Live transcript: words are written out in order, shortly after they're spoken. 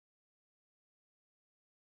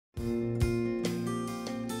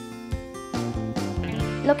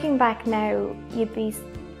Looking back now, you'd be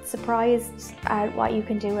surprised at what you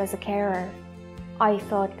can do as a carer. I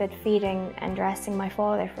thought that feeding and dressing my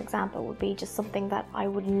father, for example, would be just something that I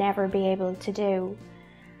would never be able to do.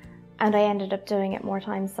 And I ended up doing it more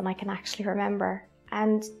times than I can actually remember.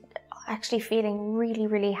 And actually feeling really,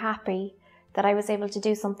 really happy that I was able to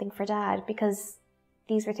do something for Dad, because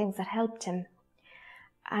these were things that helped him.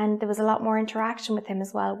 And there was a lot more interaction with him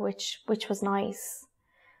as well, which was nice.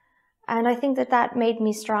 And I think that made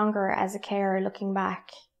me stronger as a carer looking back,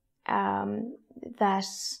 that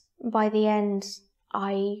by the end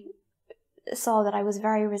I saw that I was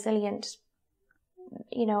very resilient,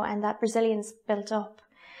 you know, and that resilience built up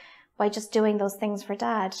by just doing those things for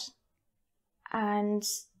Dad. And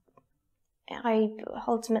I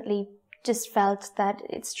ultimately just felt that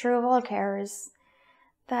it's true of all carers,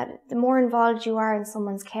 that the more involved you are in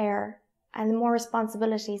someone's care and the more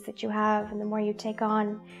responsibilities that you have and the more you take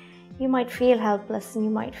on, you might feel helpless and you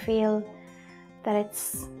might feel that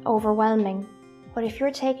it's overwhelming. But if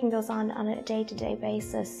you're taking those on a day-to-day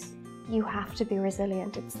basis, you have to be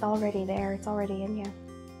resilient. It's already there, it's already in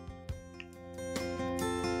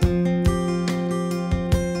you.